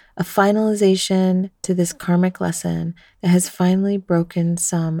story, a finalization to this karmic lesson that has finally broken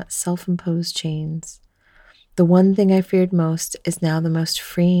some self-imposed chains. The one thing I feared most is now the most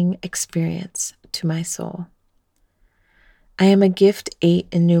freeing experience to my soul. I am a gift 8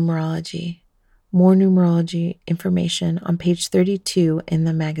 in numerology. More numerology information on page 32 in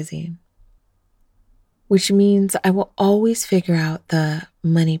the magazine. Which means I will always figure out the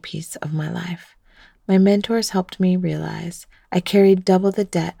money piece of my life. My mentors helped me realize I carried double the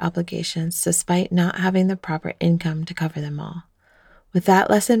debt obligations despite not having the proper income to cover them all. With that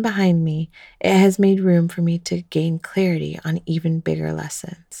lesson behind me, it has made room for me to gain clarity on even bigger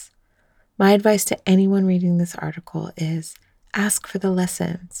lessons. My advice to anyone reading this article is ask for the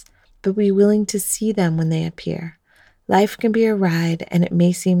lessons, but be willing to see them when they appear. Life can be a ride, and it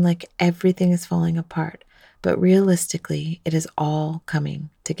may seem like everything is falling apart, but realistically, it is all coming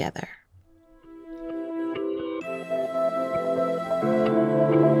together.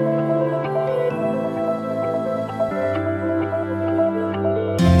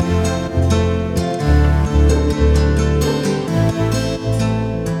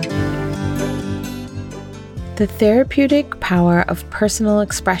 The Therapeutic Power of Personal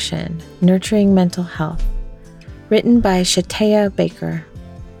Expression, Nurturing Mental Health, written by Shatea Baker.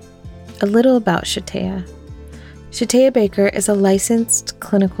 A little about Shatea. Shatea Baker is a licensed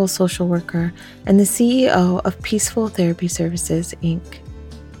clinical social worker and the CEO of Peaceful Therapy Services, Inc.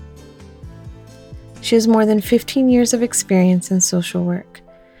 She has more than 15 years of experience in social work.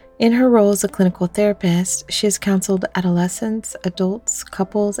 In her role as a clinical therapist, she has counseled adolescents, adults,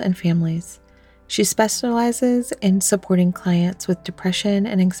 couples, and families. She specializes in supporting clients with depression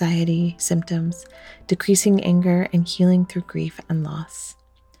and anxiety symptoms, decreasing anger, and healing through grief and loss.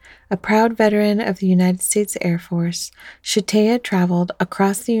 A proud veteran of the United States Air Force, Shatea traveled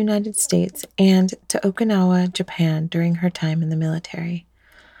across the United States and to Okinawa, Japan during her time in the military.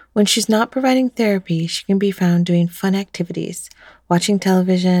 When she's not providing therapy, she can be found doing fun activities, watching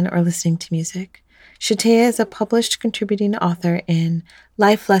television, or listening to music. Shatea is a published contributing author in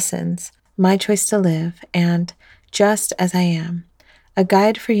Life Lessons, My Choice to Live, and Just As I Am, a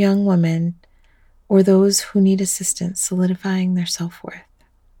guide for young women or those who need assistance solidifying their self-worth.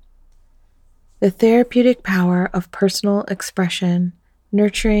 The Therapeutic Power of Personal Expression,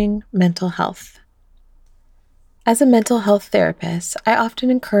 Nurturing Mental Health. As a mental health therapist, I often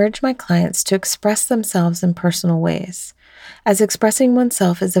encourage my clients to express themselves in personal ways, as expressing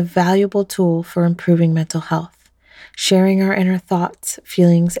oneself is a valuable tool for improving mental health. Sharing our inner thoughts,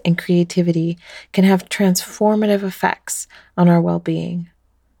 feelings, and creativity can have transformative effects on our well-being.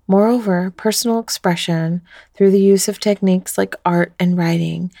 Moreover, personal expression, through the use of techniques like art and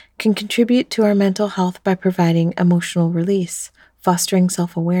writing, can contribute to our mental health by providing emotional release, fostering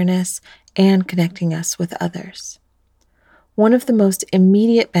self-awareness, and connecting us with others. One of the most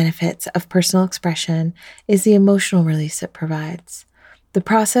immediate benefits of personal expression is the emotional release it provides. The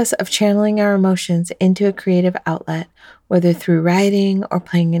process of channeling our emotions into a creative outlet, whether through writing or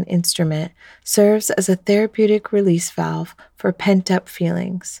playing an instrument, serves as a therapeutic release valve for pent-up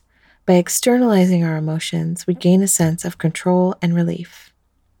feelings. By externalizing our emotions, we gain a sense of control and relief.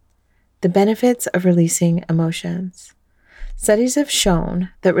 The benefits of releasing emotions. Studies have shown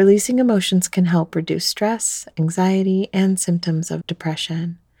that releasing emotions can help reduce stress, anxiety, and symptoms of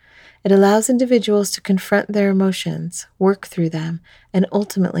depression. It allows individuals to confront their emotions, work through them, and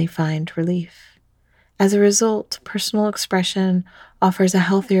ultimately find relief. As a result, personal expression offers a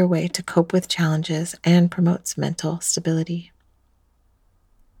healthier way to cope with challenges and promotes mental stability.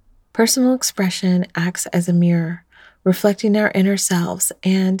 Personal expression acts as a mirror, reflecting our inner selves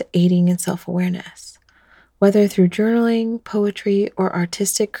and aiding in self-awareness. Whether through journaling, poetry, or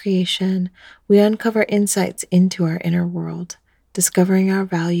artistic creation, we uncover insights into our inner world, discovering our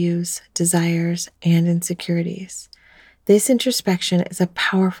values, desires, and insecurities. This introspection is a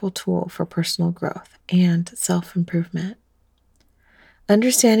powerful tool for personal growth and self-improvement.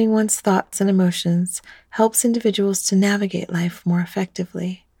 Understanding one's thoughts and emotions helps individuals to navigate life more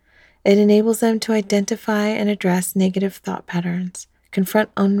effectively. It enables them to identify and address negative thought patterns, confront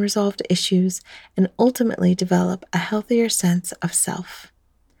unresolved issues, and ultimately develop a healthier sense of self.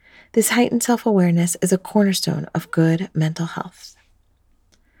 This heightened self-awareness is a cornerstone of good mental health.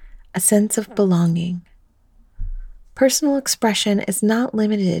 A sense of belonging. Personal expression is not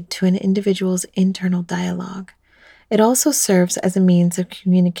limited to an individual's internal dialogue. It also serves as a means of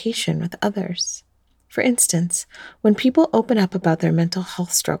communication with others. For instance, when people open up about their mental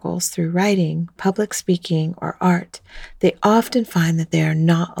health struggles through writing, public speaking, or art, they often find that they are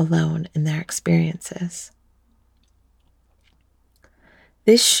not alone in their experiences.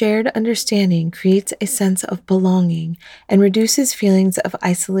 This shared understanding creates a sense of belonging and reduces feelings of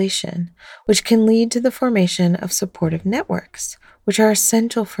isolation, which can lead to the formation of supportive networks, which are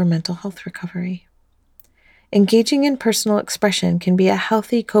essential for mental health recovery. Engaging in personal expression can be a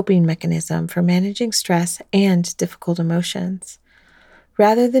healthy coping mechanism for managing stress and difficult emotions.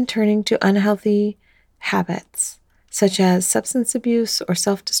 Rather than turning to unhealthy habits, such as substance abuse or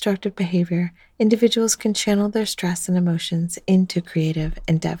self-destructive behavior, individuals can channel their stress and emotions into creative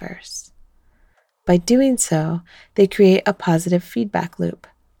endeavors. By doing so, they create a positive feedback loop.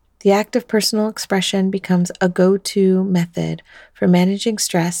 The act of personal expression becomes a go-to method for managing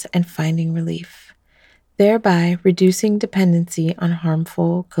stress and finding relief, thereby reducing dependency on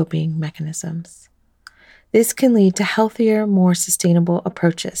harmful coping mechanisms. This can lead to healthier, more sustainable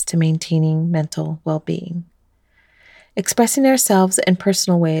approaches to maintaining mental well-being. Expressing ourselves in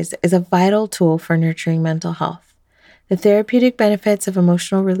personal ways is a vital tool for nurturing mental health. The therapeutic benefits of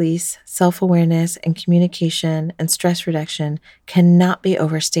emotional release, self-awareness, and communication and stress reduction cannot be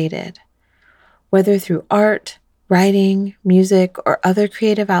overstated. Whether through art, writing, music, or other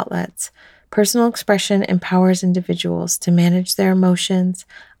creative outlets, personal expression empowers individuals to manage their emotions,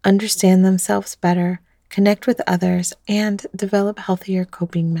 understand themselves better, connect with others, and develop healthier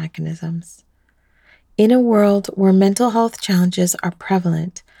coping mechanisms. In a world where mental health challenges are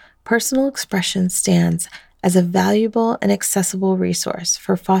prevalent, personal expression stands as a valuable and accessible resource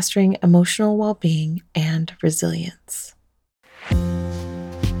for fostering emotional well-being and resilience.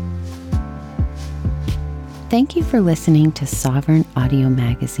 Thank you for listening to Sovereign Audio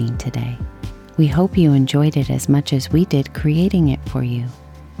Magazine today. We hope you enjoyed it as much as we did creating it for you.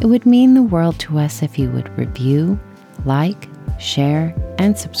 It would mean the world to us if you would review, like, share,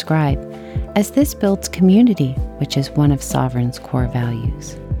 and subscribe, as this builds community, which is one of Sovereign's core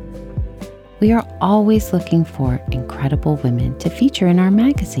values. We are always looking for incredible women to feature in our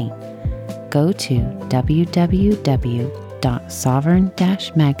magazine. Go to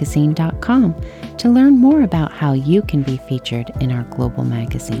www.sovereign-magazine.com to learn more about how you can be featured in our global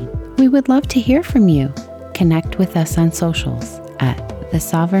magazine. We would love to hear from you. Connect with us on socials at The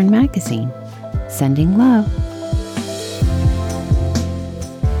Sovereign Magazine. Sending love.